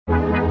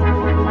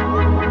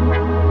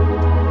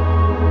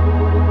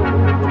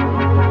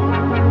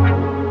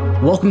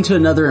Welcome to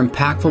another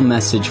impactful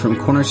message from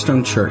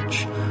Cornerstone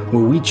Church,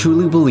 where we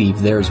truly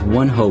believe there is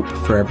one hope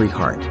for every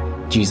heart,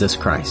 Jesus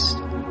Christ.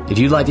 If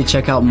you'd like to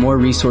check out more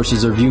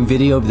resources or view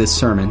video of this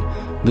sermon,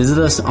 visit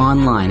us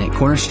online at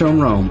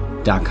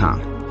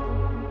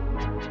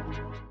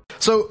cornerstonerome.com.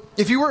 So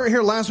if you weren't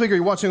here last week or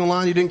you're watching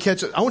online, you didn't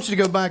catch it, I want you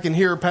to go back and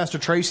hear Pastor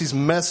Tracy's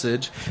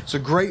message. It's a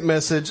great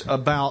message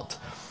about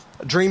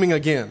dreaming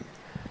again.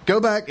 Go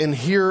back and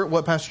hear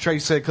what Pastor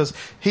Tracy said, because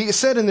he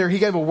said in there, he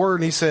gave a word,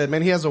 and he said,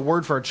 man, he has a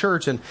word for our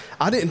church. And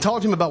I didn't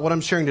talk to him about what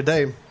I'm sharing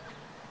today,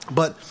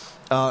 but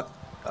and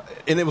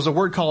it was a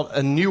word called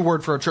a new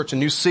word for our church, a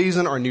new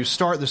season or a new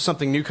start. There's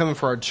something new coming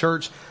for our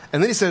church.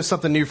 And then he says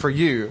something new for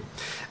you.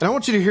 And I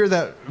want you to hear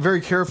that very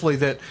carefully,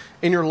 that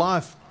in your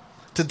life,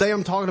 today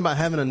I'm talking about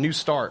having a new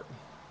start.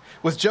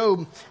 With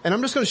Job, and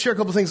I'm just going to share a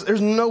couple of things. There's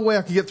no way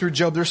I can get through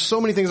Job. There's so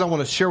many things I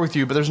want to share with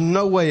you, but there's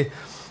no way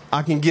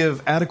I can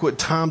give adequate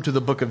time to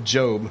the book of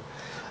Job.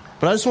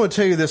 But I just want to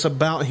tell you this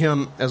about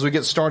him as we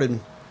get started.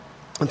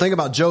 And think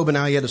about Job and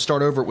how he had to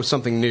start over with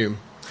something new.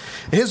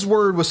 His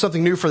word was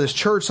something new for this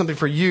church, something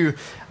for you.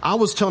 I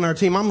was telling our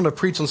team, I'm going to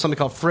preach on something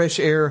called fresh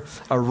air,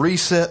 a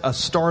reset, a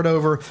start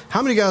over.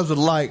 How many guys would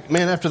like,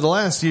 man, after the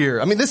last year?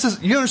 I mean, this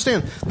is, you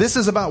understand, this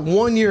is about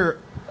 1 year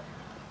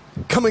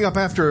coming up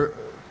after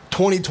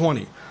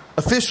 2020,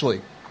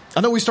 officially. I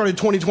know we started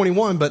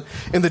 2021, but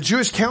in the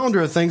Jewish calendar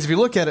of things, if you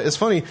look at it, it's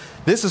funny.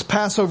 This is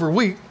Passover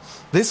week.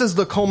 This is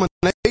the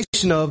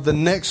culmination of the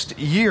next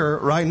year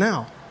right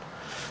now.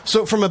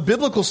 So from a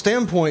biblical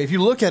standpoint, if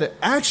you look at it,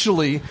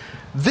 actually,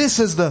 this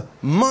is the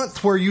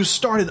month where you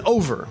started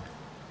over.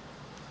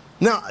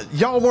 Now,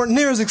 y'all weren't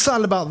near as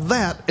excited about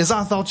that as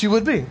I thought you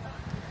would be.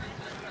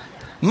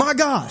 My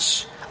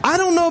gosh. I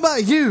don't know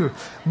about you,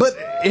 but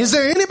is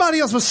there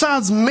anybody else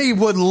besides me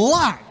would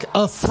like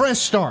a fresh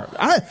start?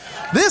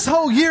 This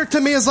whole year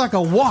to me is like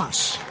a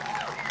wash.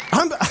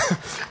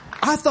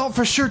 I thought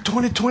for sure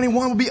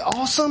 2021 would be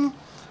awesome.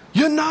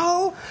 You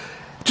know,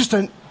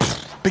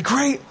 be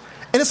great.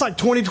 And it's like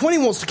 2020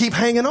 wants to keep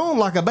hanging on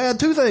like a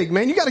bad toothache,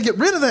 man. You got to get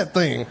rid of that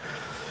thing.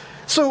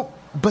 So,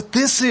 but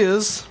this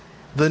is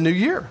the new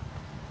year.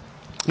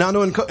 Now, I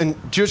know in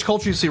Jewish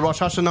culture, you see Rosh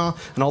Hashanah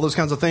and all those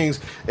kinds of things.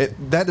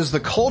 That is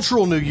the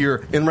cultural new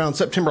year in around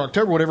September,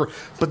 October, whatever.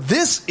 But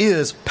this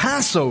is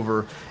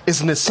Passover,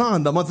 is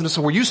Nisan, the month of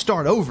Nisan, where you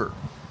start over.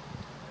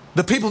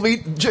 The people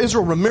of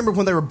Israel remembered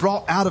when they were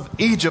brought out of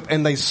Egypt,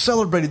 and they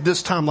celebrated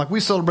this time like we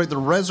celebrate the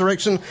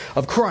resurrection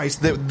of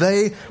Christ, that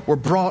they were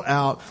brought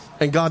out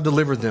and God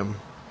delivered them.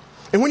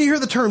 And when you hear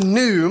the term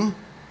new,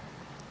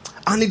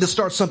 I need to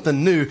start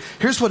something new.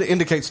 Here's what it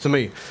indicates to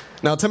me.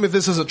 Now, tell me if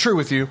this isn't true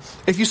with you.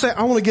 If you say,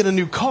 I want to get a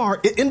new car,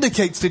 it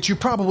indicates that you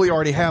probably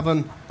already have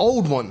an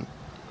old one.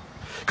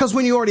 Because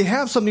when you already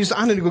have something, you say,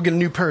 I need to go get a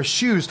new pair of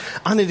shoes.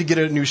 I need to get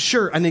a new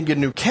shirt. I need to get a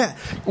new cat.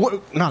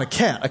 Not a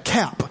cat, a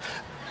cap.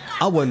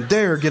 I wouldn't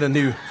dare get a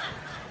new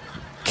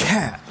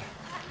cat.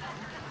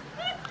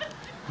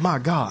 My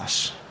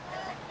gosh.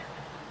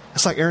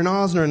 It's like Aaron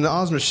Osner and the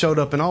Osners showed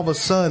up, and all of a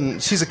sudden,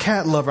 she's a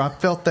cat lover. I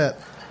felt that.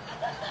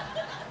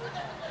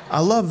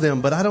 I love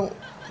them, but I don't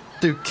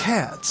do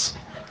cats.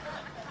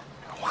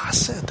 Why I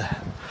said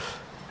that.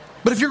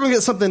 But if you're going to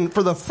get something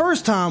for the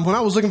first time, when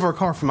I was looking for a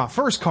car for my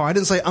first car, I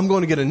didn't say I'm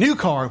going to get a new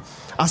car.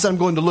 I said I'm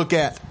going to look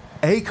at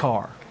a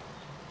car.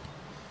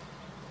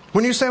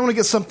 When you say I want to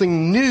get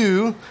something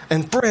new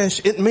and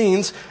fresh, it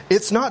means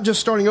it's not just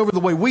starting over the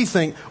way we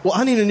think. Well,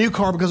 I need a new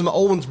car because my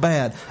old one's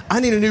bad.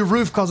 I need a new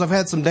roof because I've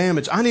had some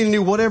damage. I need a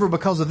new whatever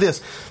because of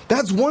this.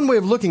 That's one way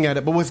of looking at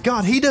it. But with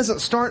God, He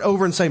doesn't start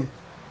over and say,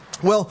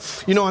 well,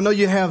 you know, I know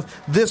you have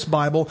this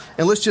Bible,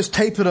 and let's just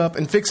tape it up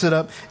and fix it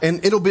up,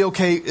 and it'll be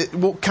okay. It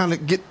will kind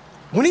of get...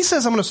 When He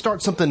says, I'm going to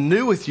start something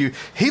new with you,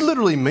 He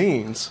literally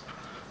means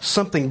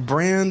something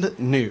brand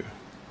new.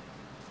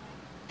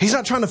 He's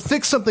not trying to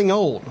fix something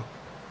old.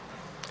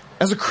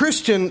 As a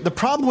Christian, the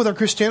problem with our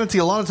Christianity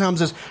a lot of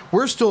times is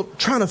we're still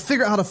trying to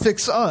figure out how to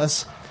fix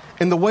us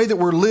in the way that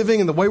we're living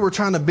and the way we're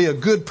trying to be a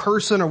good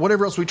person or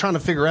whatever else we're trying to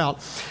figure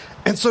out.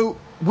 And so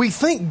we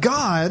think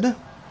God...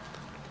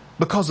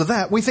 Because of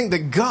that, we think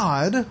that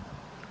God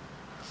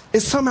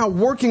is somehow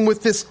working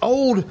with this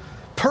old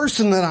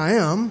person that I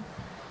am,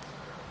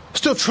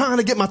 still trying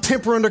to get my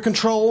temper under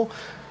control,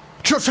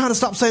 still trying to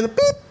stop saying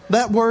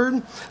that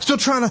word, still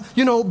trying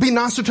to, be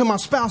nicer to my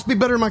spouse, be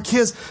better to my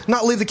kids,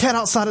 not leave the cat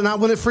outside at night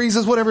when it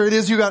freezes, whatever it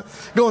is you got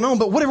going on.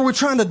 But whatever we're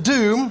trying to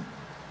do,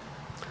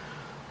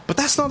 but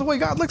that's not the way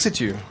God looks at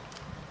you.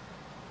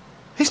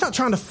 He's not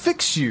trying to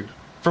fix you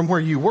from where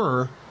you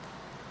were.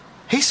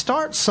 He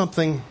starts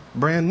something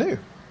brand new.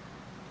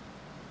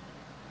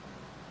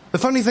 The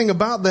funny thing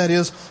about that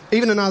is,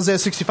 even in Isaiah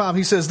 65,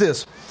 he says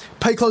this,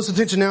 pay close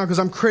attention now because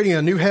I'm creating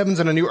a new heavens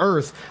and a new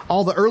earth.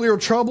 All the earlier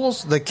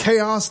troubles, the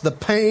chaos, the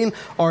pain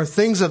are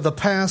things of the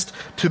past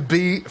to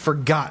be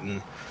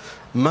forgotten.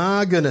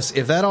 My goodness,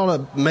 if that ought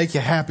to make you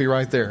happy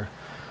right there.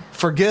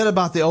 Forget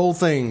about the old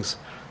things.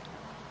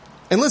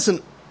 And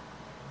listen,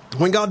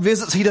 When God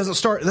visits, He doesn't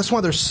start. That's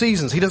why there's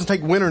seasons. He doesn't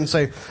take winter and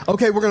say,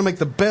 okay, we're going to make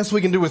the best we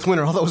can do with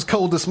winter. Although it was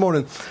cold this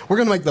morning, we're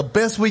going to make the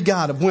best we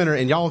got of winter,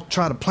 and y'all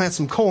try to plant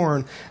some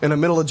corn in the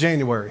middle of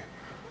January.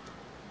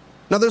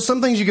 Now, there's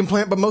some things you can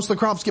plant, but most of the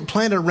crops get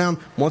planted around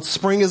once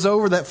spring is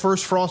over, that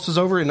first frost is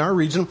over in our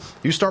region,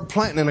 you start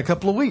planting in a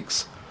couple of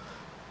weeks.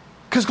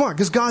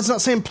 Because God's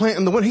not saying plant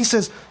in the winter. He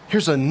says,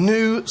 here's a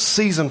new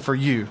season for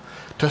you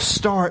to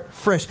start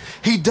fresh.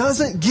 He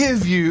doesn't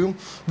give you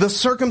the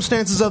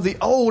circumstances of the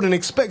old and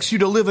expects you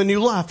to live a new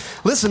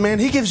life. Listen, man,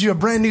 He gives you a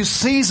brand new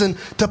season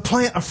to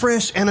plant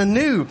afresh and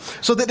anew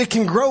so that it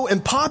can grow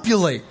and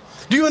populate.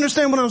 Do you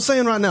understand what I'm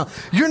saying right now?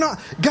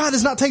 God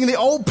is not taking the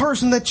old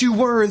person that you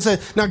were and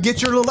said, now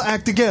get your little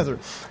act together.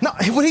 No,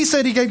 when He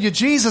said He gave you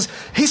Jesus,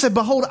 He said,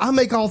 behold, I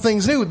make all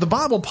things new. The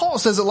Bible, Paul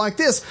says it like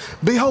this: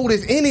 behold,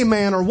 if any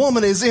man or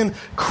woman is in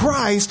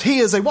Christ, he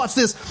is watch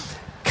this,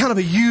 kind of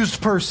a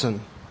used person.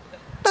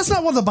 That's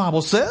not what the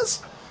Bible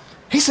says.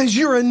 He says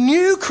you're a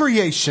new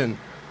creation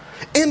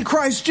in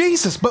Christ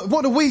Jesus. But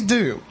what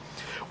do?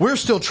 We're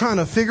still trying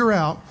to figure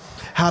out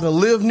how to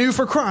live new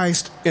for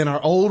Christ in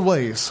our old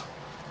ways.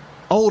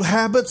 Old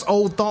habits,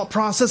 old thought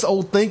process,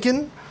 old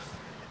thinking,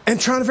 and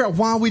trying to figure out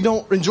why we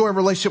don't enjoy a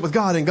relationship with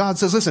God. And God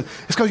says, listen,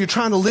 it's because you're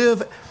trying to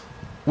live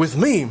with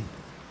me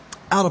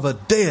out of a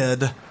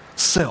dead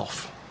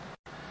self.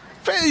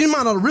 You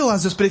might not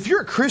realize this, but if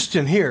you're a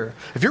Christian here,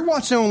 if you're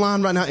watching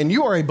online right now and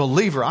you are a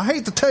believer, I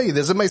hate to tell you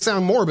this, it may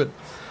sound morbid,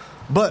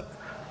 but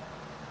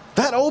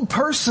that old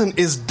person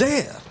is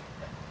dead.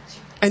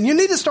 And you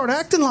need to start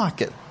acting like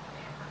it.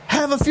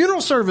 Have a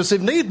funeral service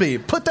if need be.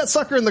 Put that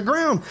sucker in the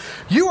ground.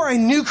 You are a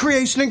new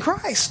creation in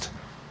Christ.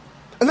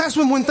 And that's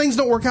when things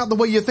don't work out the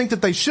way you think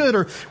that they should,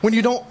 or when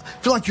you don't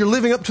feel like you're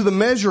living up to the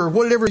measure or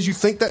whatever it is you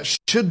think that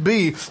should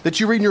be, that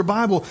you read in your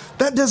Bible.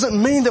 That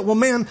doesn't mean that, well,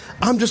 man,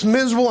 I'm just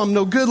miserable. I'm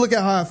no good. Look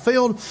at how I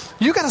failed.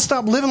 You got to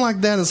stop living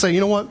like that and say, you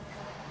know what?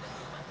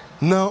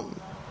 No,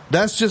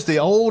 that's just the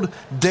old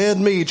dead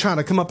me trying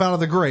to come up out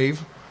of the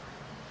grave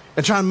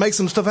and trying to make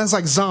some stuff. That's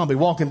like zombie,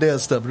 Walking Dead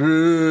stuff.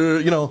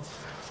 You know,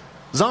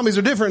 zombies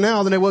are different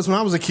now than they was when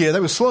I was a kid. They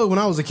were slow when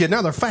I was a kid.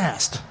 Now they're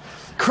fast.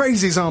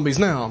 Crazy zombies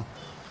now.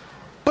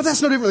 But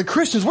that's no different than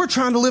Christians. We're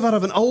trying to live out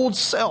of an old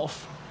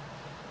self.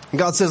 And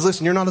God says,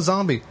 listen, you're not a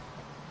zombie.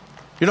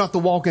 You're not the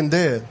walking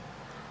dead.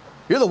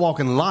 You're the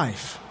walking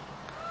life.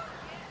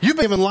 You've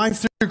been given life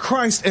through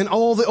Christ, and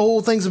all the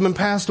old things have been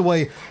passed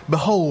away.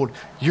 Behold,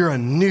 you're a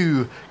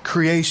new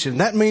creation.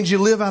 That means you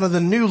live out of the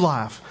new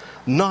life,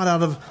 not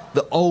out of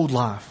the old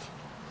life.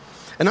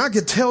 And I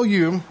could tell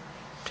you,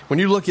 when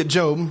you look at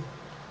Job,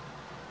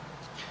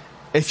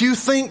 if you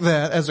think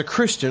that as a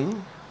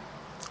Christian,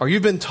 or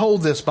you've been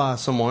told this by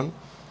someone,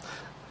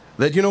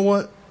 that you know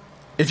what?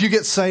 If you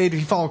get saved, if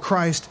you follow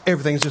Christ,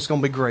 everything's just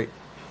going to be great.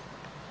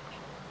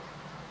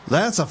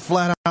 That's a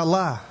flat out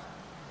lie.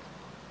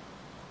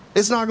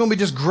 It's not going to be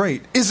just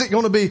great. Is it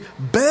going to be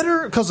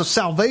better because of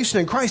salvation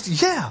in Christ?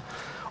 Yeah.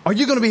 Are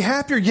you going to be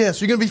happier?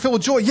 Yes. Are you going to be filled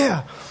with joy?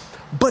 Yeah.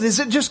 But is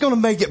it just going to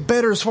make it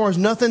better as far as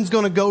nothing's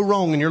going to go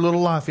wrong in your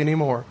little life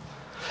anymore?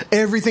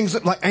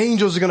 Everything's like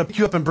angels are going to pick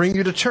you up and bring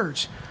you to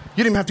church.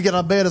 You didn't even have to get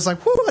out of bed. It's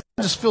like, whoo,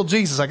 I just feel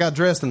Jesus. I got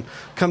dressed and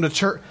come to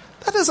church.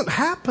 That doesn't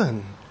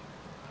happen.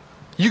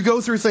 You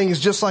go through things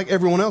just like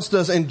everyone else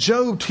does. And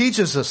Job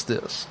teaches us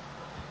this.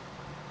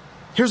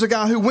 Here's a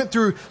guy who went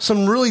through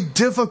some really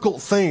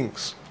difficult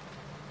things.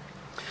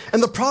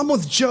 And the problem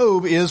with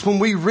Job is when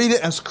we read it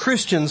as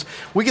Christians,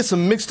 we get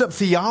some mixed up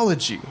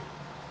theology.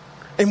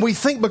 And we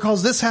think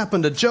because this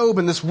happened to Job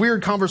and this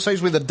weird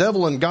conversation with the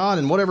devil and God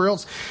and whatever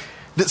else,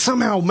 that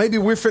somehow maybe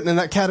we're fitting in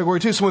that category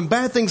too. So when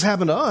bad things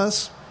happen to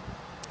us,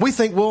 we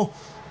think, well,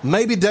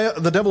 maybe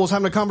the devil was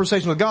having a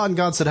conversation with God and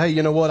God said, hey,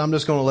 you know what? I'm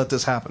just going to let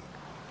this happen.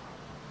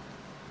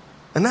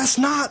 And that's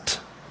not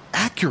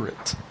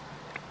accurate.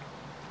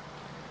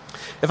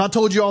 If I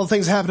told you all the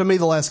things that happened to me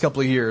the last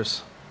couple of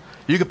years,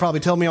 you could probably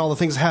tell me all the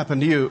things that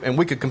happened to you, and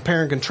we could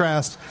compare and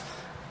contrast,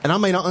 and I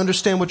may not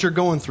understand what you're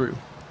going through.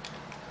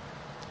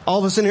 All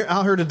of us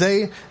out here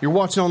today, you're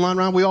watching online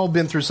right now, we've all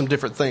been through some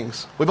different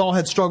things. We've all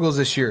had struggles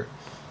this year.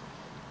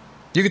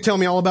 You could tell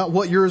me all about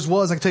what yours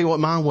was. I can tell you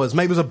what mine was.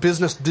 Maybe it was a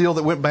business deal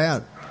that went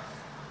bad.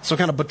 Some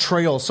kind of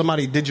betrayal.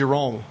 Somebody did you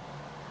wrong.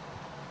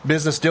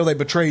 Business deal, they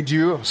betrayed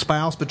you. A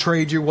spouse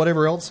betrayed you,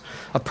 whatever else.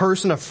 A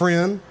person, a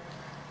friend.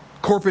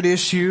 Corporate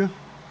issue.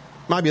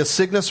 Might be a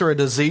sickness or a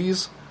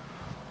disease.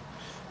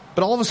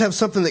 But all of us have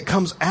something that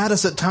comes at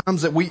us at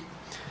times that we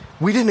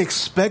didn't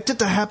expect it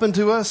to happen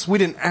to us. We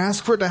didn't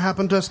ask for it to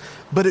happen to us.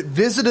 But it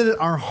visited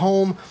our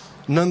home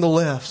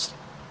nonetheless.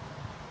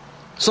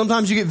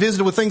 Sometimes you get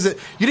visited with things that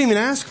you didn't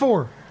even ask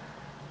for.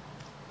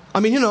 I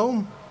mean, you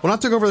know, when I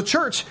took over the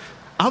church,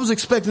 I was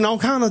expecting all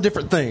kinds of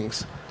different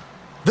things.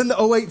 Then the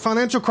 2008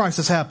 financial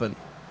crisis happened.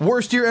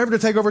 Worst year ever to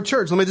take over a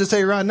church. Let me just tell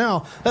you right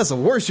now, that's the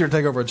worst year to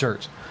take over a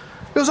church.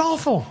 It was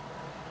awful.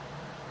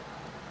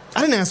 I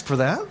didn't ask for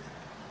that.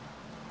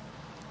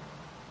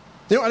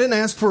 You know, I didn't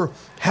ask for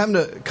having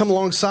to come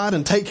alongside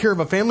and take care of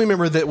a family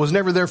member that was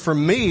never there for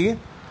me,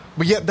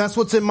 but yet that's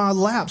what's in my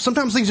lap.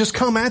 Sometimes things just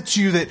come at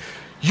you that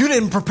you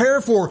didn't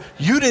prepare for,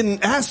 you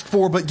didn't ask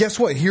for, but guess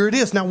what? Here it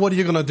is. Now what are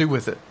you going to do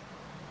with it?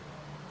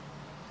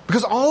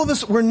 Because all of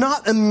us, we're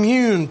not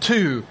immune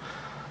to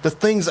the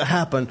things that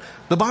happen.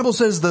 The Bible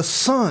says the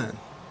sun,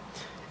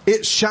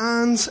 it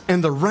shines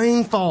and the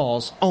rain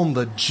falls on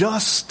the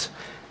just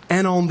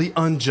and on the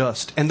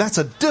unjust. And that's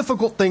a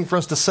difficult thing for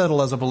us to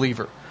settle as a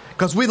believer.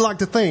 Because we'd like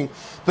to think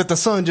that the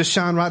sun just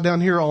shine right down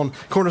here on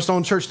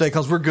Cornerstone Church Day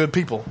because we're good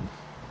people.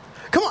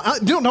 Come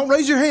on, don't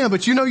raise your hand,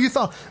 but you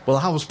thought, well,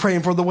 I was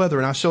praying for the weather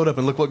and I showed up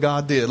and look what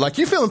God did. Like,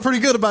 you're feeling pretty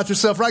good about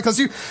yourself, right? Because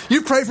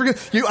you prayed for,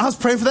 I was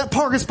praying for that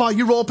parking spot.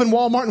 You roll up in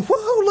Walmart and,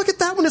 whoa, look at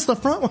that one. It's the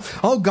front one.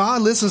 Oh,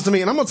 God listens to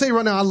me. And I'm going to tell you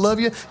right now, I love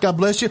you. God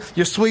bless you.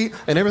 You're sweet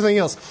and everything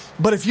else.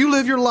 But if you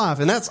live your life,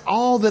 and that's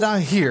all that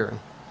I hear,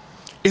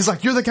 is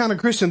like you're the kind of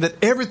Christian that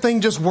everything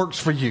just works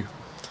for you.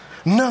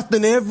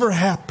 Nothing ever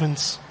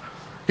happens.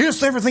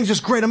 Everything's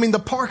just great. I mean, the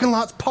parking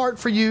lot's part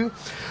for you.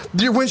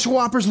 Your windshield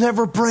wipers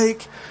never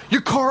break.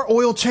 Your car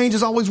oil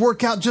changes always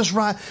work out just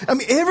right. I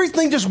mean,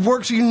 everything just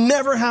works. You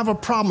never have a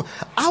problem.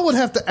 I would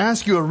have to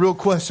ask you a real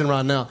question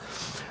right now.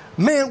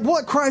 Man,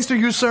 what Christ are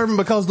you serving?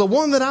 Because the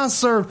one that I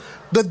serve,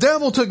 the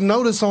devil took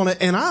notice on it,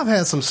 and I've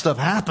had some stuff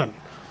happen.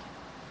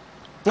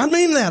 I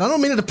mean that. I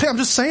don't mean it to pick. I'm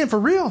just saying for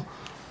real.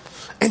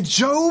 And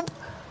Job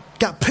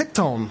got picked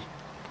on.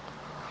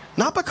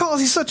 Not because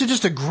he's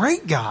just a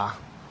great guy.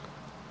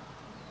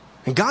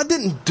 And God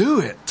didn't do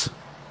it.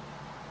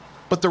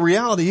 But the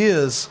reality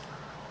is,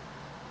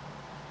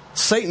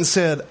 Satan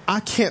said, I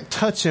can't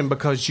touch him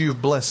because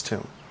you've blessed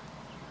him.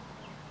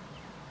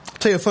 I'll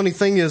tell you a funny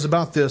thing is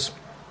about this.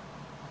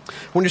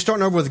 When you're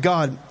starting over with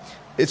God,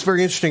 it's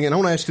very interesting. And I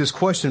want to ask you this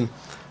question.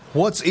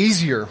 What's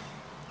easier?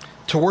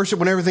 To worship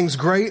when everything's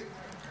great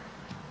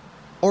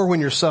or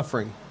when you're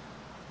suffering?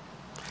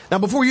 Now,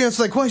 before you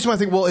answer that question, you might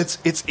think, well,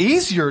 it's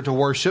easier to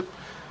worship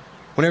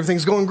when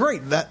everything's going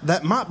great.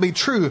 That might be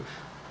true.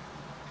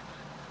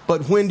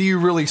 But when do you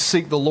really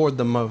seek the Lord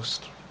the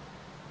most?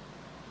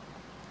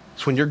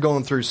 It's when you're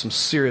going through some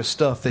serious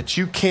stuff that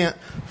you can't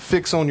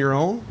fix on your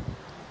own.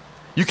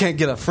 You can't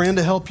get a friend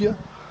to help you.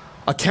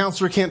 A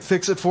counselor can't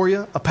fix it for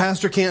you. A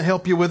pastor can't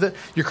help you with it.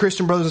 Your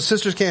Christian brothers and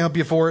sisters can't help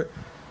you for it.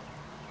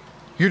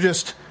 You're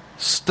just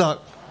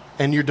stuck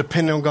and you're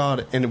depending on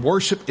God. And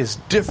worship is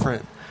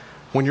different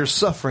when you're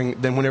suffering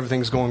than when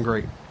everything's going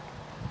great.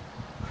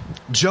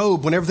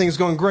 Job, when everything's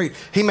going great,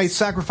 he made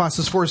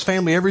sacrifices for his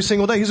family every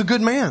single day. He's a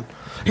good man.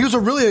 He was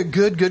really a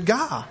good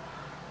guy.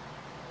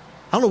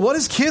 I don't know what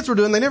his kids were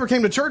doing. They never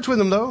came to church with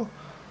him, though.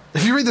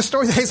 If you read the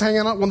story, he's hanging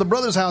out at one of the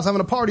brothers' house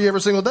having a party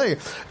every single day.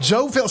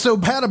 Job felt so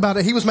bad about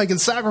it, he was making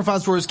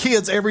sacrifice for his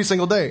kids every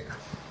single day.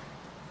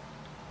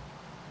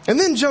 And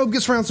then Job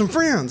gets around some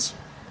friends.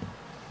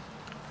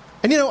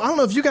 And I don't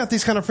know if you got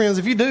these kind of friends.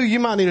 If you do, you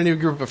might need a new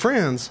group of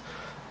friends.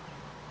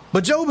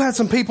 But Job had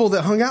some people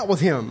that hung out with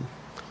him.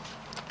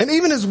 And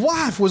even his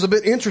wife was a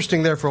bit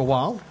interesting there for a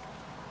while.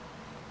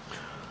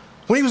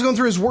 When he was going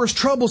through his worst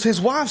troubles, his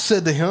wife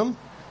said to him,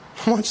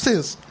 watch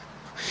this,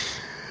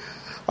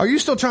 are you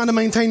still trying to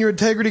maintain your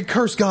integrity?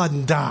 Curse God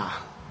and die.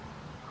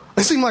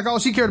 It seemed like all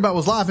she cared about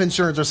was life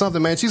insurance or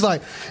something, man. She's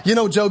like,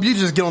 Job, you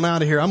just get on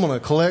out of here. I'm going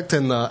to collect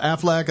and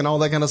Aflac and all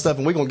that kind of stuff,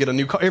 and we're going to get a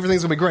new car.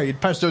 Everything's going to be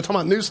great. Pastor Jody, talking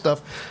about new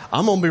stuff.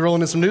 I'm going to be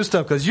rolling in some new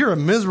stuff because you're a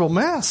miserable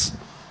mess.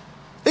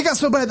 It got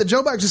so bad that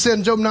Job actually said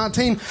in Job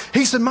 19,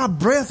 he said, my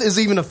breath is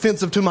even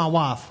offensive to my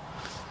wife.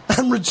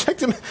 I'm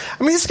rejecting.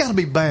 I mean, it's got to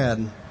be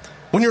bad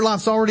when your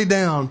life's already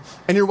down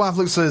and your wife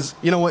looks and says,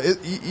 you know what,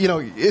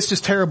 it's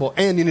just terrible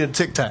and you need a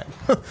Tic Tac.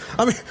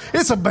 I mean,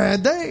 it's a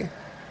bad day.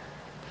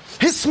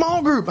 His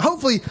small group,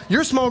 hopefully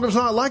your small group's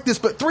not like this,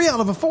 but 3 out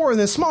of the 4 in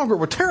this small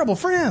group were terrible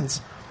friends.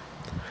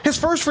 His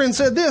first friend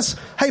said this,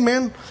 hey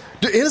man,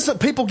 do innocent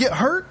people get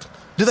hurt?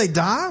 Do they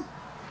die?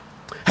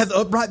 Have the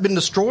upright been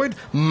destroyed?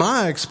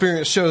 My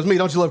experience shows me,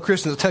 don't you love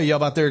Christians to tell you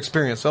about their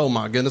experience? Oh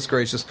my goodness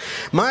gracious.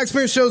 My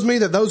experience shows me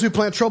that those who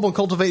plant trouble and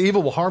cultivate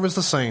evil will harvest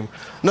the same.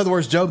 In other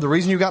words, Job, the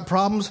reason you got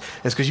problems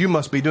is because you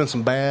must be doing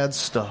some bad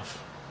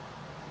stuff.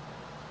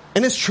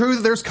 And it's true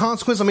that there's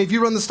consequence. I mean, if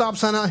you run the stop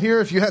sign out here,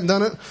 if you hadn't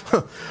done it,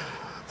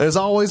 there's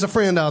always a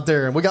friend out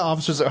there. And we got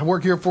officers that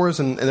work here for us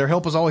and their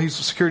help is always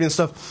security and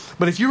stuff.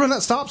 But if you run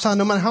that stop sign,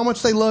 no matter how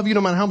much they love you,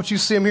 no matter how much you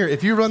see them here,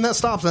 if you run that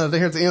stop sign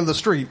here at the end of the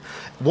street,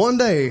 one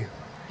day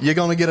you're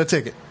going to get a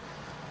ticket.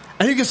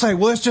 And you can say,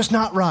 well, it's just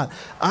not right.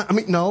 I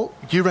mean, no,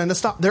 you ran the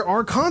stop. There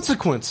are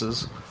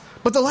consequences.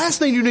 But the last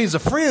thing you need is a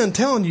friend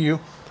telling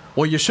you,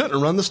 well, you shouldn't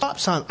have run the stop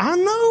sign. I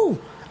know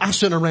I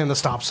shouldn't have ran the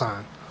stop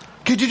sign.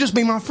 Could you just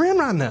be my friend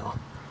right now?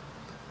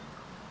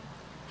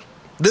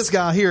 This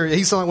guy here,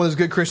 he sounded like one of those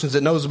good Christians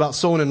that knows about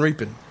sowing and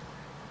reaping.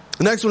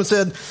 The next one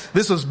said,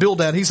 this was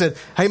Bildad. He said,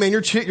 hey man,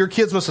 your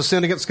kids must have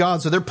sinned against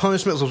God, so their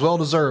punishment was well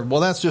deserved.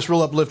 Well, that's just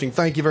real uplifting.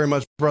 Thank you very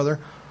much, brother.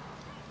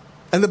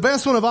 And the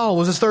best one of all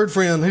was his third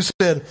friend who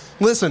said,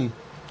 listen,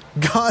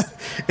 God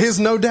is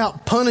no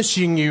doubt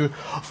punishing you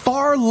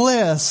far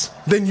less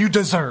than you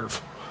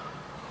deserve.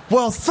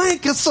 Well,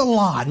 thank us a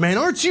lot, man.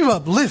 Aren't you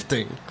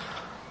uplifting?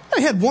 I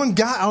had one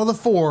guy out of the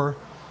 4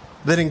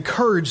 that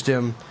encouraged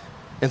him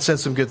and said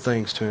some good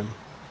things to him.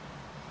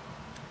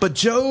 But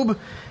Job,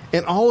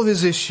 in all of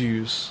his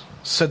issues,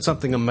 said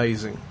something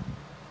amazing.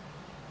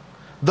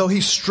 Though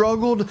he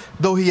struggled,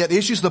 though he had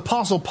issues, the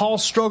Apostle Paul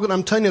struggled.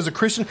 I'm telling you, as a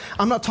Christian,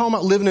 I'm not talking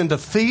about living in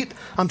defeat.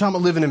 I'm talking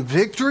about living in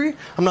victory.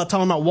 I'm not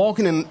talking about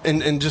walking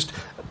in just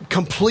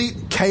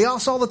complete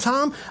chaos all the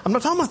time. I'm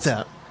not talking about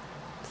that.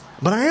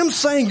 But I am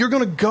saying you're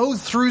going to go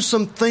through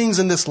some things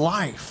in this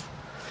life.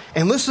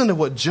 And listen to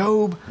what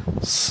Job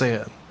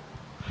said.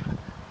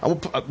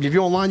 If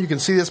you're online, you can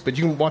see this, but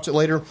you can watch it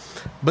later.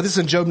 But this is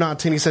in Job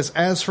 19. He says,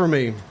 "As for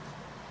me,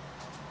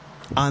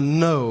 I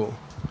know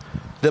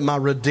that my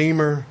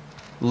Redeemer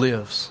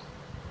lives."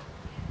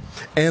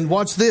 And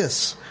watch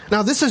this.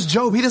 Now, this is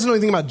Job. He doesn't know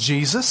anything about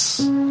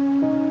Jesus.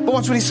 But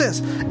watch what he says.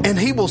 "And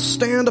he will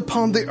stand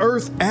upon the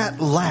earth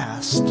at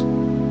last.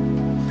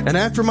 And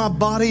after my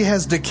body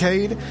has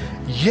decayed,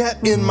 yet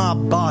in my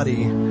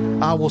body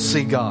I will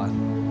see God.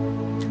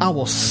 I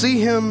will see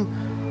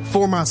him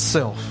for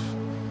myself.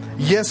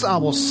 Yes, I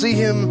will see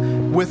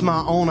him with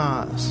my own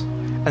eyes."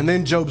 And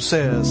then Job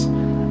says,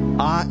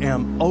 "I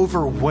am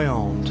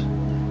overwhelmed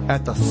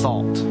at the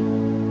thought."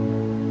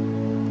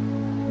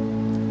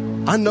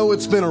 I know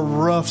it's been a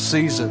rough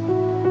season.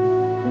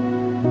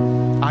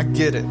 I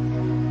get it.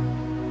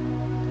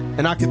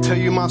 And I can tell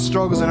you my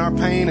struggles and our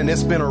pain, and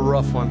it's been a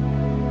rough one.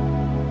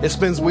 It's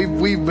been,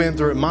 we've been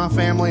through it. My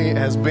family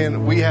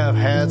we have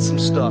had some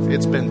stuff.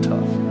 It's been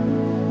tough.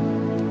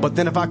 But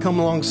then if I come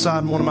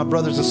alongside one of my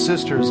brothers and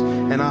sisters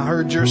and I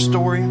heard your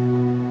story,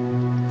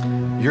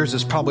 yours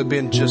has probably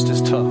been just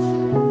as tough.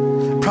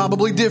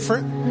 Probably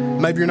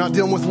different. Maybe you're not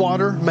dealing with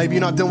water. Maybe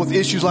you're not dealing with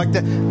issues like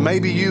that.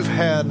 Maybe you've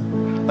had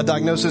a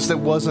diagnosis that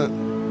wasn't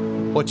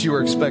what you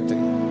were expecting.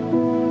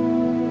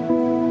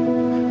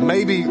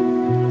 Maybe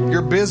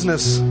your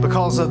business,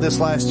 because of this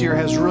last year,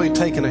 has really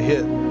taken a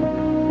hit.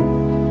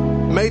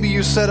 Maybe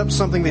you set up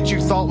something that you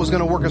thought was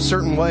going to work a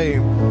certain way,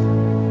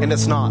 and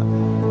it's not.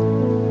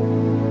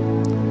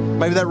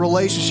 Maybe that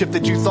relationship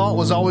that you thought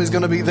was always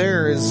going to be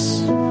there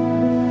is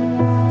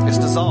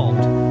dissolved.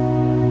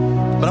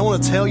 But I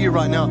want to tell you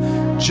right now,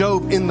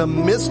 Job, in the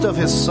midst of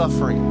his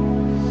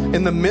suffering,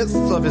 in the midst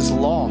of his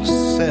loss,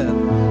 said,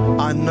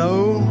 "I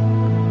know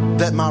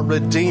that my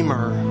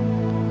Redeemer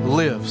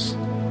lives.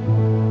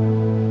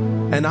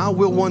 And I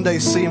will one day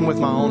see him with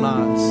my own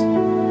eyes.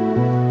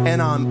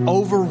 And I'm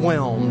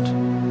overwhelmed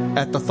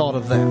at the thought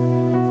of that."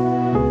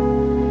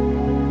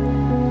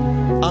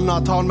 I'm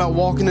not talking about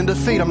walking in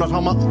defeat. I'm not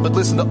talking about, but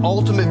listen, the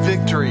ultimate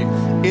victory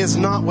is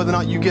not whether or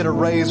not you get a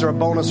raise or a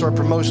bonus or a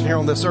promotion here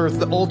on this earth.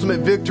 The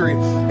ultimate victory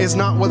is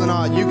not whether or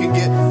not you can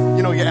get,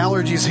 your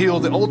allergies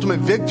healed. The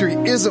ultimate victory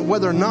isn't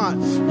whether or not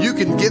you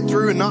can get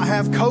through and not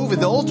have COVID.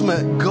 The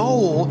ultimate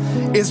goal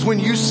is when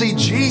you see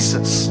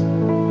Jesus.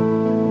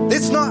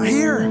 It's not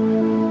here.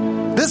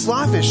 This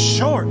life is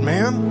short,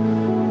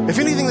 man. If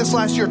anything this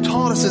last year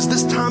taught us is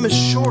this time is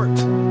short.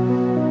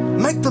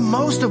 Make the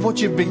most of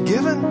what you've been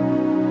given.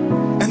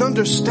 And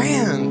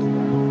understand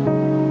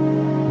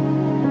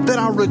that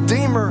our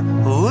Redeemer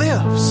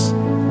lives.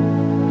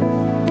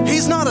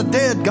 He's not a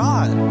dead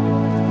God.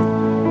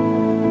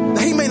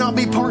 He may not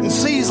be parting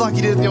seas like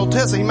he did in the Old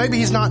Testament. Maybe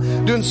he's not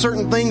doing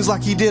certain things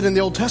like he did in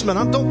the Old Testament.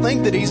 I don't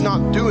think that he's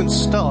not doing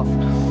stuff.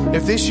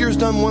 If this year's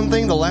done one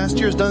thing, the last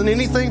year's done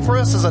anything for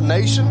us as a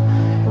nation,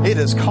 it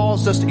has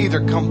caused us to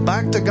either come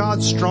back to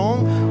God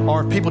strong,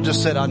 or people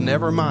just said,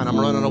 never mind, I'm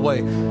running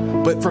away.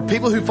 But for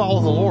people who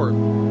follow the Lord,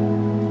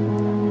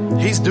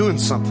 he's doing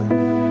something.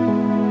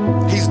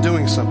 He's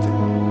doing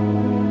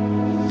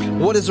something.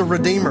 What is a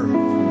redeemer?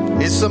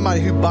 It's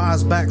somebody who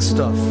buys back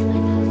stuff.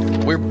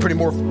 We're pretty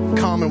more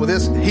common with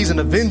this. He's an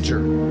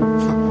avenger.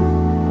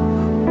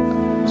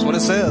 That's what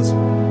it says.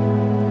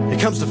 He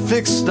comes to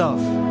fix stuff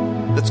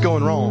that's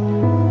going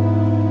wrong.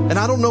 And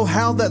I don't know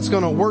how that's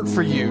going to work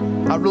for you.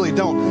 I really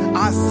don't.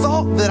 I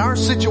thought that our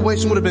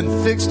situation would have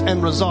been fixed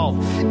and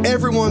resolved.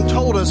 Everyone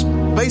told us,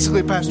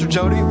 basically, Pastor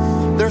Jody,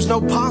 there's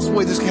no possible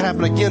way this can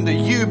happen again to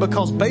you,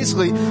 because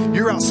basically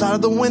you're outside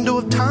of the window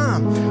of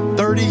time.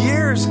 30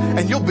 years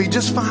and you'll be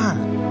just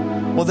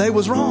fine. Well, they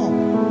was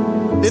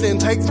wrong. It didn't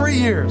take 3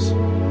 years.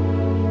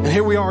 And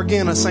here we are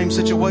again in the same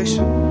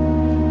situation.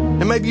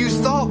 And maybe you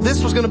thought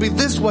this was going to be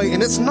this way,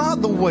 and it's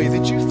not the way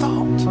that you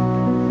thought.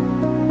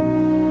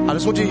 I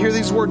just want you to hear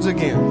these words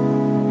again.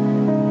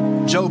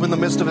 Job, in the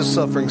midst of his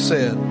suffering,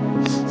 said,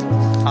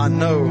 "I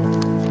know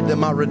that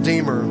my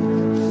Redeemer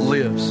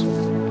lives.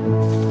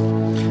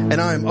 And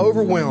I am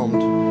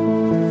overwhelmed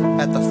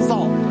at the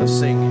thought of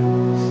seeing him."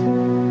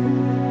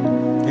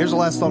 Here's the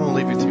last thought I want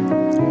to leave with you.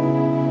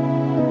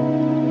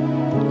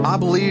 I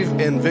believe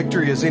in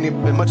victory as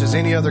much as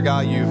any other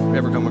guy you've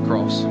ever come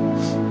across.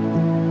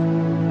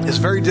 It's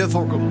very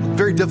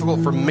difficult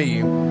for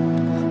me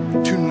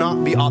to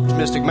not be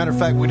optimistic. Matter of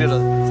fact, we did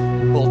a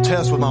little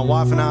test with my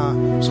wife and I,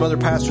 some other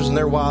pastors and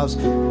their wives,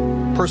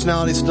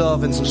 personality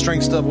stuff and some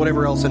strength stuff,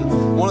 whatever else.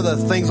 And one of the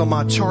things on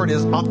my chart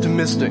is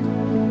optimistic.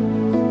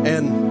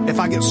 And if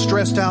I get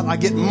stressed out, I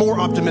get more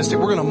optimistic.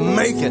 We're going to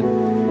make it.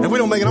 If we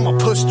don't make it, I'm going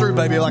to push through,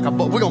 baby. We're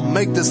going to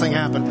make this thing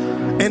happen.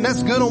 And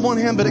that's good on one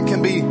hand, but it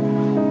can be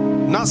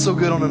not so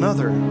good on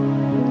another.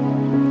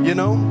 You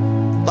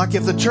know, like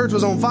if the church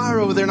was on fire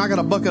over there and I got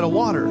a bucket of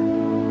water,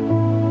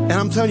 and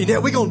I'm telling you, yeah,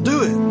 we're going to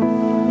do it.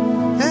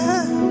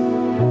 Yeah,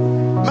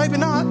 maybe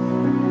not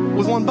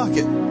with one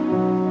bucket.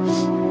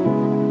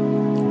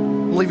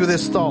 I'll leave you with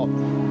this thought.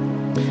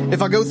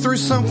 If I go through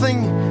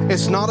something,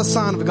 it's not a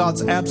sign of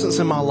God's absence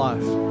in my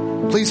life.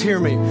 Please hear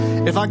me.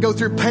 If I go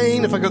through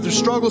pain, if I go through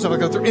struggles, if I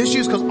go through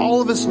issues, because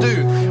all of us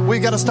do, we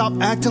got to stop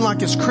acting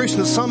like as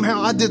Christians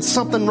somehow I did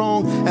something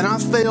wrong and I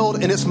failed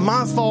and it's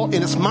my fault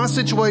and it's my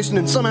situation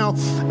and somehow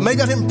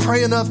maybe I didn't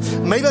pray enough,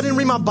 maybe I didn't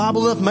read my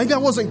Bible enough, maybe I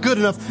wasn't good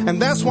enough,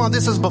 and that's why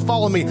this has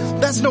befallen me.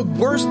 That's no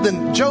worse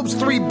than Job's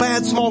 3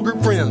 bad small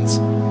group friends.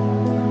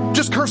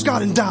 Just curse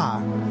God and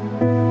die.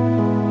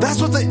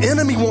 That's what the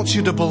enemy wants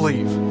you to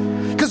believe.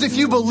 Because if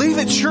you believe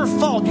it's your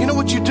fault, you know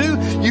what you do?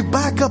 You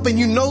back up and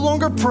you no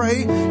longer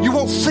pray. You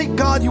won't seek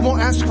God. You won't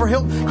ask for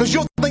help because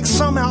you'll think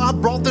somehow I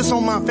brought this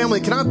on my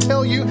family. Can I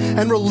tell you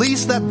and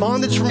release that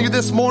bondage from you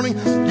this morning?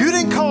 You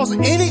didn't cause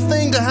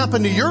anything to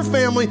happen to your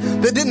family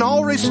that didn't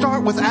already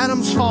start with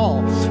Adam's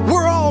fall.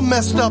 We're all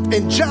messed up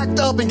and jacked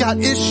up and got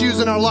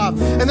issues in our life.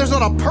 And there's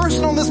not a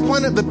person on this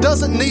planet that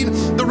doesn't need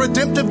the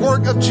redemptive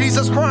work of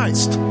Jesus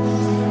Christ.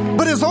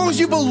 But as long as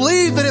you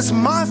believe that it's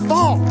my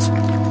fault,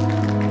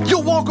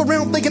 you'll walk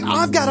around thinking,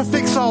 I've got to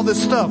fix all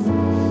this stuff.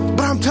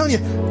 But I'm telling you,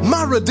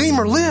 my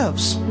Redeemer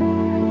lives.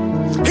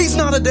 He's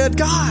not a dead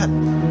God.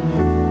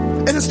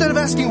 And instead of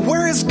asking,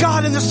 where is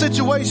God in this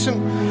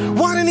situation?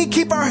 Why didn't he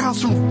keep our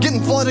house from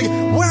getting flooded?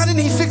 Why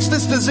didn't he fix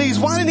this disease?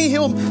 Why didn't he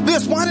heal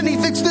this? Why didn't he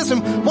fix this?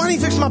 And why didn't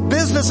he fix my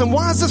business? And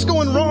why is this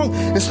going wrong?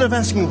 Instead of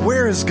asking,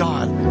 where is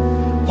God?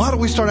 Why don't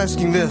we start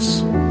asking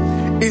this?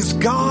 Is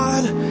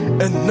God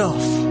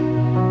enough?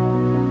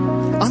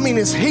 I mean,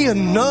 is he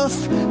enough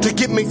to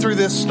get me through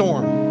this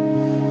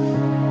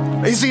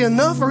storm? Is he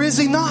enough or is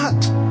he not?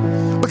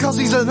 Because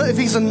if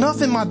he's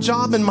enough in my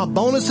job and my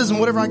bonuses and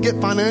whatever I get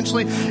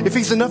financially, if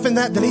he's enough in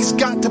that, then he's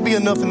got to be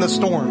enough in the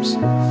storms.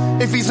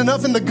 If he's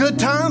enough in the good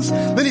times,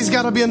 then he's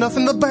got to be enough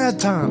in the bad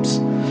times.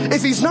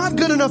 If he's not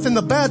good enough in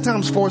the bad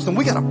times for us, then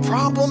we got a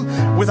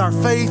problem with our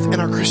faith and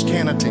our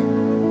Christianity.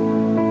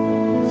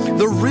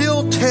 The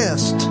real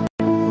test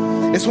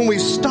is when we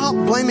stop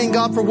blaming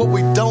God for what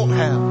we don't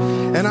have.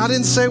 And I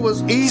didn't say it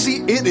was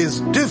easy. It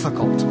is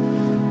difficult.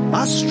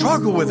 I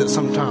struggle with it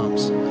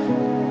sometimes.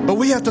 But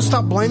we have to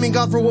stop blaming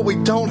God for what we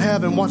don't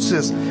have. And watch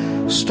this.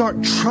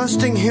 Start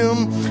trusting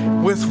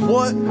him with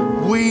what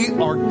we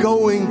are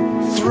going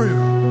through.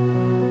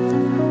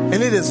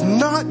 And it is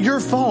not your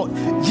fault.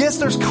 Yes,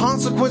 there's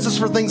consequences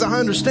for things. I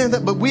understand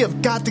that. But we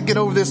have got to get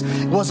over this.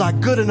 Was I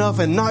good enough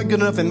and not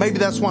good enough? And maybe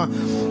that's why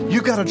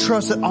you got to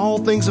trust that all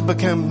things have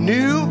become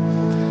new.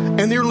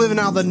 And you're living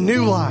out the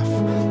new life.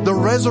 The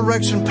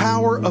resurrection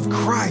power of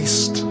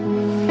Christ.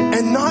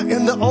 And not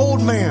in the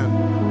old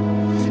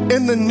man.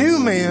 In the new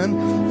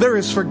man, there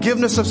is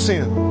forgiveness of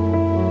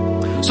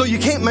sin. So you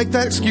can't make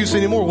that excuse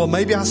anymore. Well,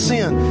 maybe I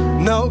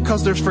sin. No,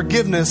 because there's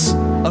forgiveness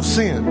of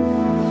sin.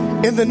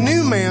 In the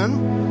new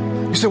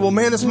man, you say, well,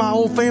 man, it's my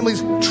old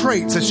family's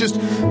traits. It's just,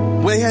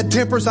 they had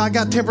tempers, I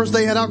got tempers.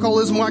 They had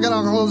alcoholism, I got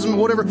alcoholism,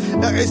 whatever.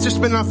 It's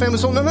just been in our family.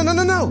 So no.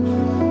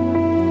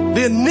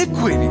 The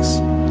iniquities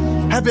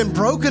have been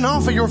broken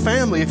off of your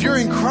family. If you're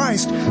in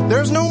Christ,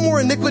 there's no more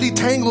iniquity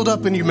tangled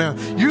up in you, man.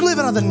 You live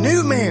out of the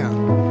new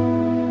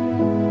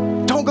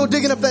man. Don't go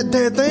digging up that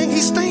dead thing.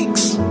 He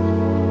stinks.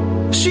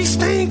 She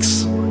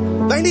stinks.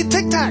 They need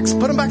Tic Tacs.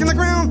 Put them back in the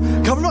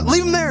ground. Cover them up.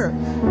 Leave them there.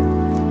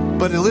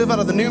 But to live out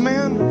of the new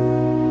man,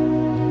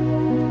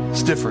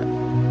 it's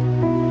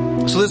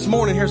different. So this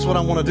morning, here's what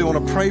I want to do. I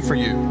want to pray for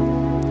you.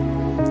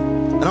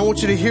 And I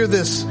want you to hear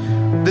this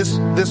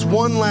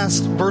one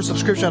last verse of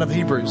scripture out of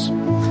Hebrews.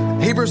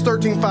 Hebrews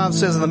 13:5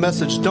 says in the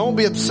Message, don't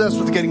be obsessed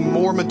with getting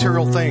more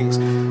material things.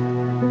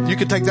 You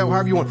can take that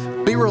however you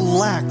want. Be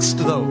relaxed,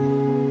 though.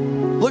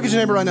 Look at your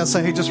neighbor right now and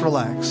say, hey, just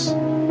relax.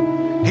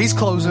 He's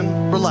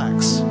closing.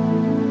 Relax.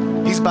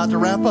 He's about to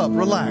wrap up.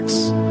 Relax.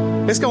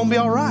 It's going to be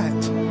all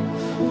right.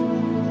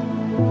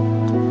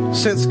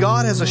 Since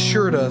God has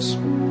assured us,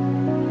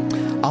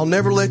 I'll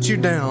never let you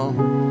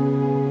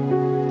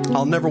down.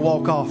 I'll never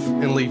walk off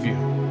and leave you.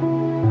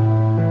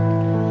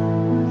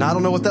 Now, I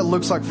don't know what that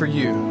looks like for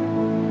you.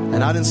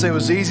 And I didn't say it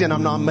was easy, and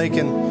I'm not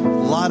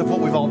making light of what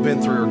we've all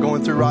been through or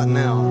going through right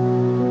now.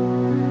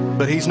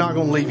 But he's not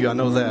going to leave you. I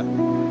know that.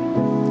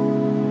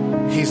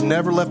 He's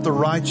never left the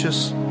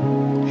righteous.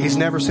 He's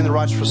never seen the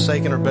righteous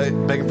forsaken or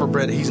begging for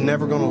bread. He's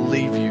never going to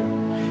leave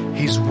you.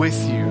 He's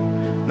with you.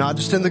 Not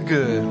just in the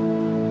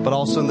good, but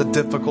also in the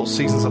difficult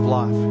seasons of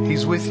life.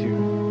 He's with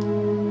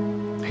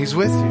you. He's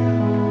with you.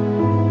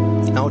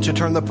 I want you to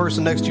turn to the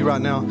person next to you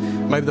right now.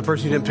 Maybe the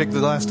person you didn't pick the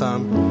last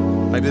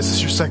time. Maybe this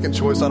is your second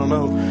choice. I don't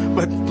know.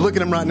 But look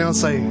at him right now and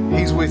say,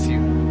 he's with you.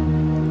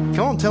 Come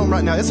on, tell him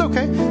right now. It's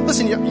okay.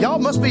 Listen, y'all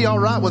must be all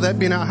right with that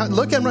being out.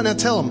 Look at him right now.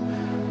 Tell him.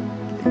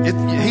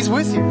 He's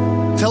with you.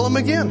 Tell him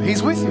again.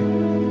 He's with you.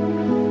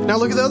 Now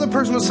look at the other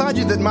person beside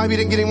you that maybe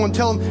didn't get anyone.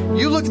 Tell them.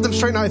 You look at them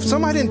straight now. If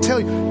somebody didn't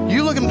tell you,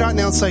 you look at them right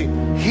now and say,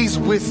 he's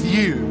with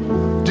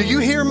you. Do you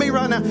hear me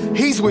right now?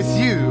 He's with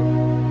you.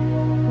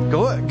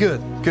 Go ahead.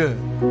 Good.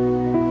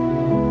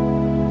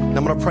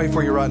 I'm going to pray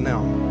for you right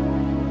now.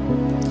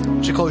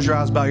 Would you close your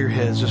eyes, bow your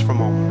heads just for a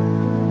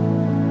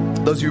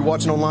moment. Those of you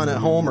watching online at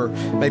home or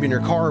maybe in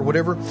your car or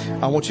whatever,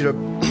 I want you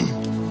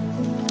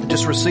to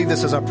just receive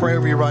this as I pray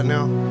over you right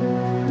now.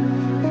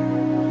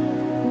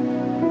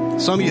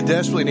 Some of you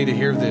desperately need to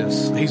hear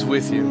this. He's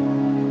with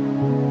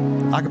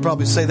you. I could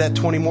probably say that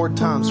 20 more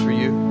times for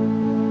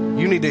you.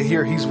 You need to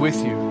hear He's with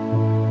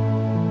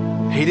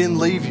you. He didn't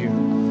leave you.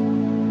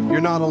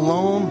 You're not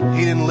alone.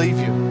 He didn't leave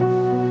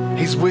you.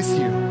 He's with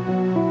you.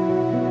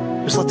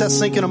 Just let that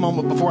sink in a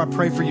moment before I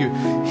pray for you.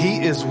 He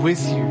is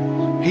with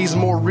you. He's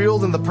more real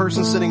than the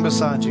person sitting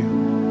beside you.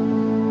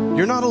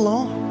 You're not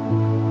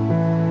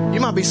alone. You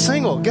might be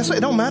single. Guess what?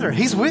 It don't matter.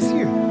 He's with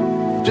you.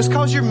 Just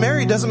because you're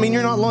married doesn't mean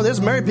you're not lonely.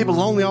 There's married people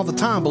lonely all the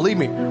time. Believe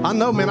me. I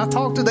know, man. I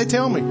talk to, they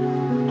tell me.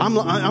 I'm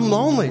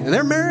lonely. And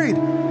they're married.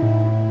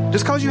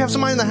 Just because you have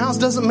somebody in the house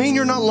doesn't mean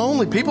you're not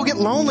lonely. People get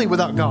lonely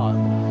without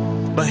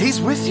God. But He's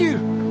with you.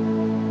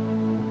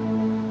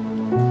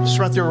 Just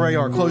right there where you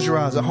are. Close your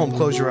eyes. At home,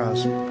 close your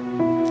eyes.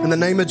 In the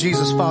name of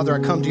Jesus, Father, I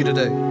come to you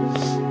today.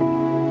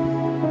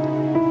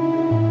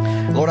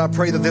 Lord, I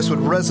pray that this would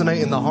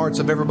resonate in the hearts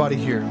of everybody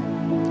here.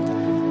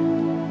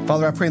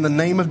 Father, I pray in the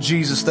name of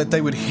Jesus that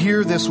they would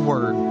hear this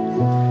word,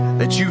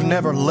 that you've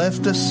never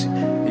left us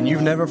and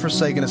you've never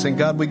forsaken us. And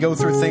God, we go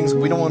through things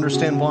we don't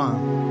understand why.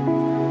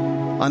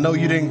 I know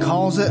you didn't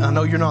cause it. I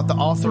know you're not the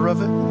author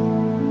of it.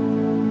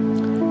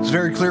 It's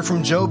very clear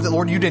from Job that,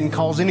 Lord, you didn't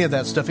cause any of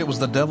that stuff. It was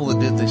the devil that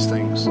did these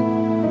things.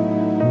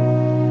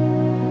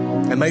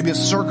 And maybe it's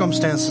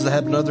circumstances that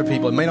happen to other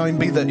people. It may not even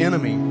be the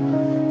enemy.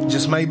 It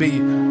just may be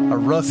a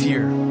rough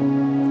year.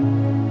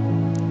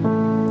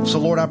 So,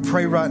 Lord, I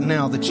pray right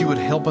now that you would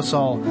help us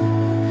all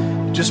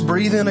just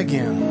breathe in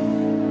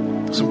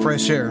again some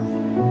fresh air.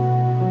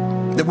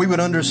 That we would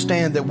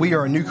understand that we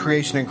are a new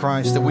creation in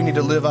Christ, that we need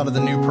to live out of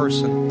the new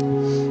person.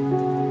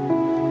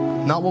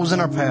 Not what was in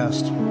our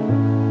past.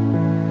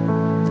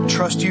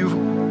 Trust you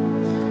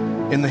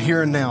in the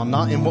here and now,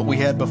 not in what we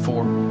had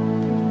before.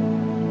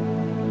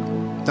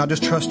 Not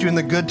just trust you in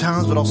the good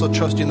times, but also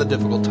trust you in the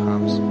difficult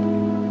times.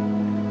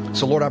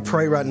 So, Lord, I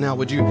pray right now,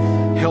 would you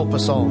help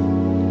us all?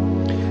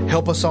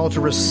 Help us all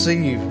to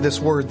receive this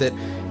word that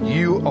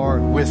you are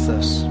with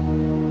us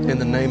in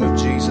the name of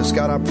Jesus.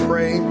 God, I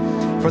pray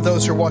for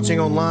those who are watching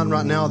online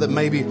right now that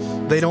maybe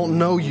they don't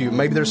know you.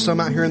 Maybe there's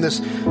some out here in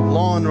this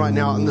lawn right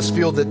now, in this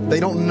field, that they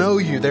don't know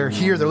you. They're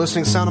here. They're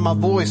listening to the sound of my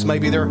voice.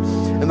 Maybe they're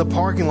in the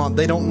parking lot.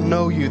 They don't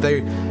know you.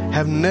 They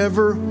have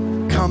never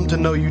come to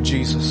know you,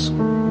 Jesus.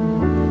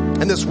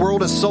 And this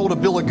world has sold a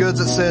bill of goods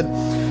that said,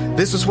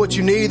 this is what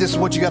you need. This is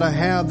what you got to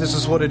have. This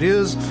is what it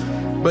is.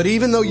 But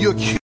even though you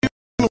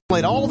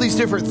accumulate all these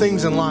different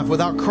things in life,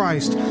 without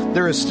Christ,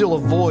 there is still a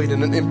void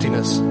and an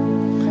emptiness.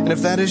 And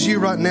if that is you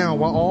right now,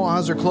 while all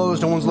eyes are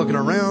closed, no one's looking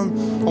around,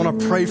 I want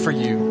to pray for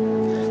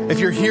you. If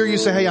you're here, you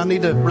say, hey, I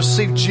need to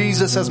receive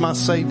Jesus as my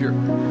Savior.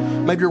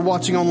 Maybe you're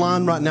watching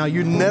online right now.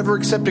 You never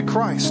accepted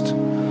Christ.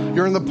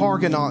 You're in the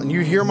parking lot and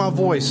you hear my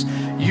voice.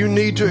 You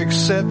need to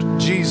accept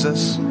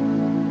Jesus.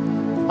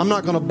 I'm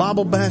not going to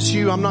Bible bash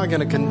you. I'm not going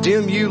to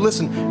condemn you.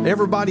 Listen,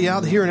 everybody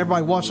out here and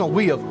everybody watching,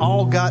 we have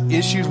all got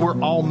issues. We're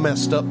all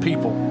messed up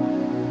people.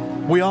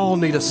 We all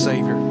need a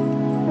Savior.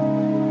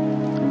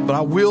 But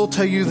I will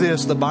tell you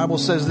this, the Bible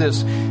says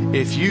this,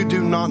 if you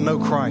do not know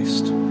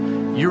Christ,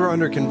 you are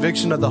under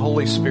conviction of the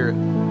Holy Spirit.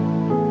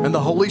 And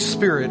the Holy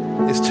Spirit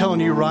is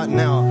telling you right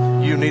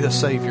now, you need a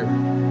Savior.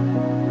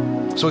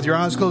 So with your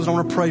eyes closed, I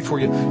want to pray for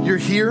you. You're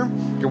here,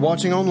 you're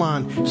watching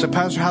online. You say,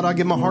 Pastor, how do I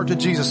give my heart to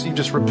Jesus? You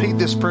just repeat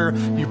this prayer.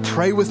 You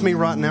pray with me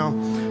right now.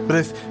 But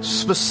if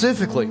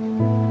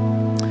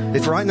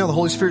right now the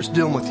Holy Spirit's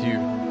dealing with you,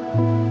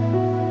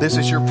 this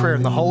is your prayer,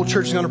 and the whole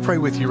church is going to pray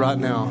with you right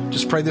now.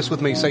 Just pray this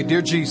with me. Say,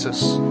 Dear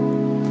Jesus.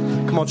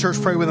 Come on, church,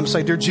 pray with him.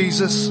 Say, Dear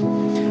Jesus,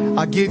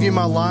 I give you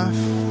my life,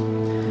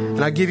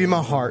 and I give you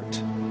my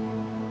heart.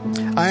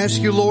 I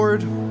ask you,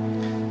 Lord,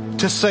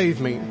 to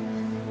save me.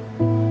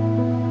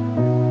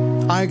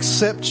 I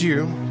accept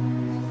you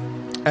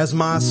as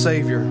my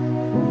Savior.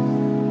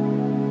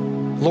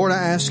 Lord, I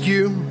ask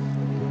you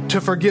to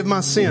forgive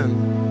my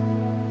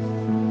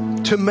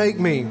sin, to make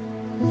me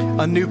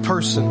a new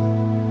person.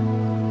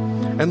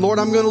 And Lord,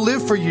 I'm going to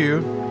live for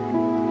you,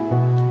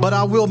 but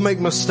I will make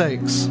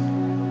mistakes.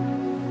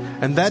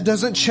 And that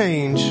doesn't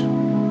change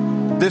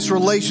this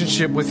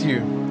relationship with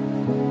you.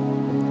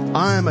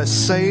 I am a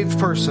saved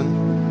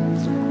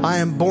person. I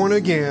am born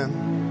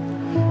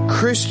again,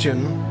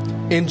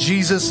 Christian, in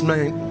Jesus'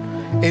 name.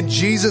 In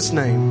Jesus'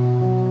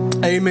 name.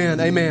 Amen.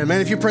 Amen.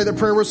 Man, if you pray that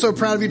prayer, we're so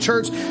proud of you,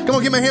 church. Come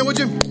on, give me a hand, would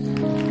you?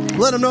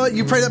 Let them know it.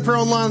 You pray that prayer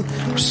online.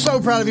 We're so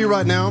proud of you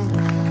right now.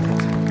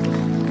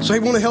 So we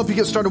want to help you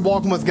get started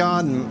walking with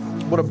God,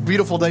 and what a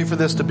beautiful day for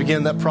this to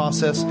begin that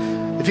process.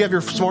 If you have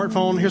your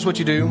smartphone, here's what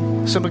you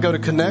do. Simply go to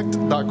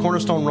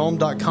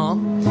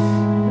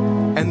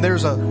connect.cornerstonerome.com, and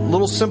there's a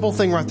little simple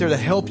thing right there to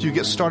help you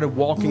get started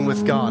walking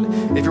with God.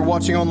 If you're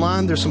watching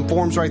online, there's some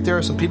forms right there.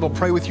 Some people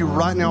pray with you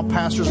right now.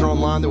 Pastors are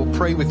online that will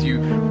pray with you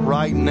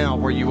right now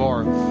where you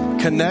are.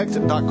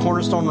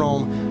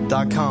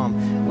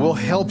 Connect.cornerstonerome.com. We'll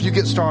help you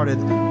get started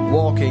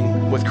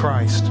walking with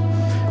Christ.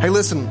 Hey,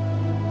 listen,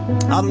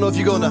 I don't know if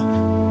you're going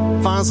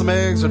to find some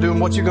eggs or doing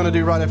what you're going to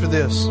do right after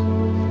this.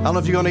 I don't know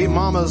if you're going to eat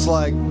mama's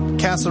like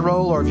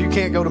casserole, or if you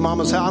can't go to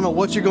mama's house. I don't know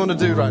what you're going to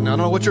do right now. I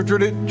don't know what your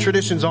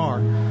traditions are.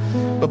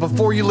 But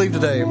before you leave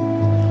today,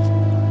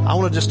 I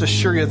want to just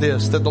assure you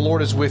this, that the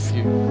Lord is with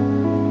you.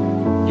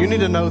 You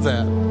need to know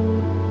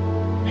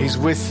that. He's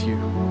with you.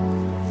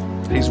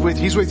 He's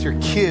with your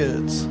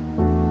kids.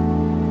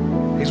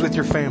 He's with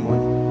your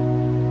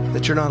family.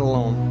 That you're not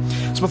alone.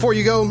 So before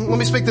you go, let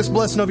me speak this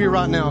blessing over you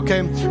right now,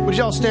 okay? Would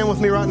y'all stand with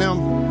me right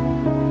now?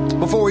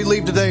 Before we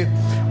leave today,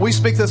 we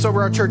speak this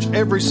over our church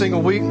every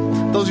single week.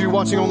 Those of you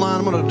watching online,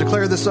 I'm going to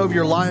declare this over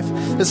your life.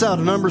 This is out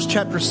of Numbers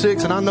chapter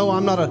 6. And I know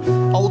I'm not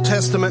an Old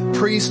Testament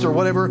priest or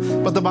whatever,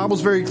 but the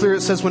Bible's very clear.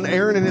 It says when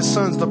Aaron and his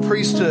sons, the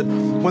priesthood,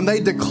 when they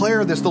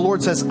declare this, the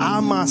Lord says,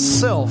 I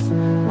myself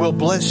will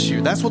bless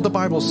you. That's what the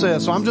Bible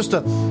says. So I'm just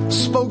a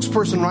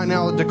spokesperson right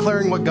now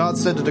declaring what God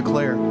said to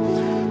declare.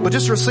 But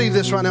just receive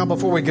this right now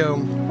before we go.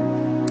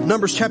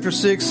 Numbers chapter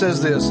 6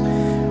 says this,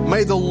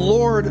 may the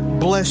Lord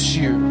bless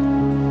you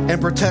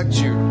and protect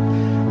you.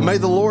 May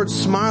the Lord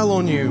smile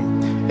on you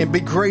and be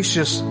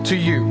gracious to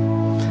you.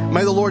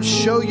 May the Lord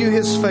show you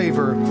His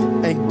favor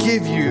and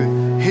give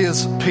you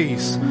His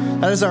peace.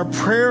 That is our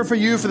prayer for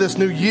you for this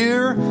new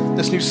year,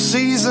 this new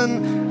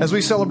season, as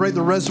we celebrate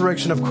the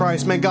resurrection of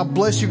Christ. May God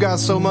bless you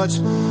guys so much,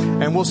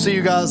 and we'll see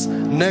you guys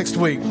next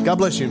week. God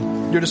bless you.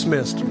 You're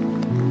dismissed.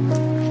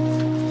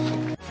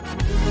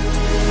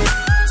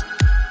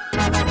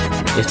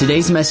 If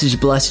today's message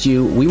blessed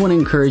you, we want to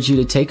encourage you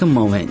to take a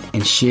moment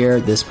and share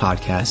this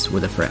podcast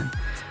with a friend.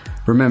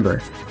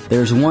 Remember,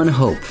 there's one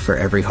hope for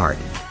every heart,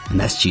 and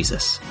that's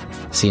Jesus.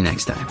 See you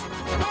next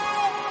time.